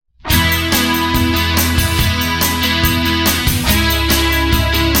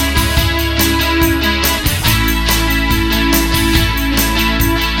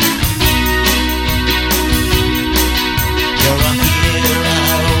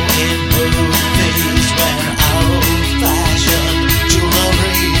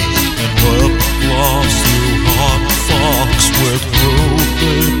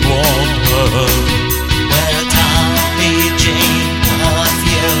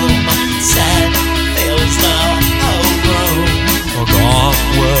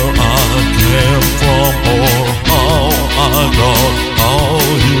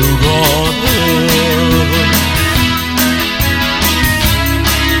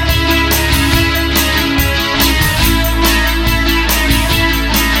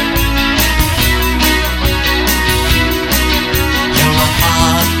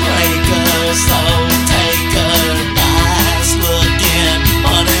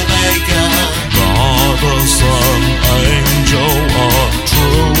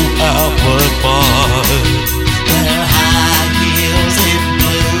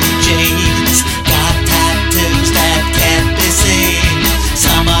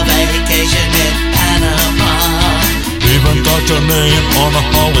your name on a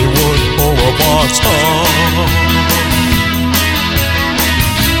Hollywood Boulevard star.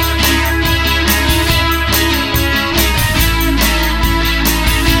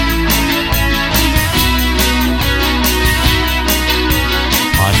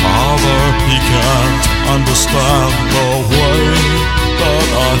 He can't understand the way that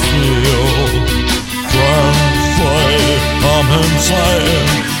I feel when they come and say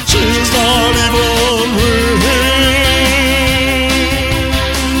she's not even real.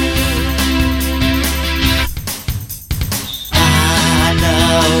 I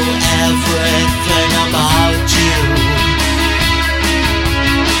know everything about you.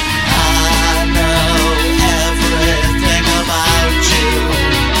 I know everything about you.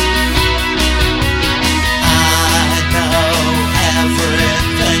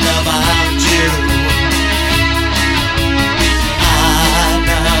 Everything about you. I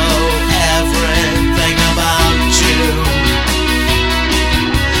know everything about you.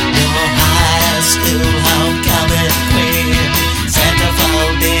 Your high school homecoming queen,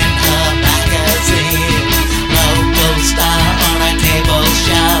 centerfold in her magazine, local star on a cable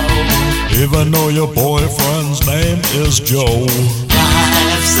show. Even though your boyfriend's name is Joe.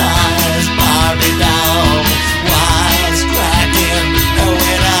 Life-size Barbie doll, wisecracking,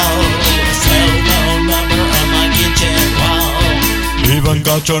 know-it-all, cell phone number on my kitchen wall. Even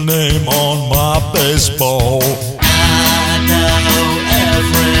got your name on my baseball. I know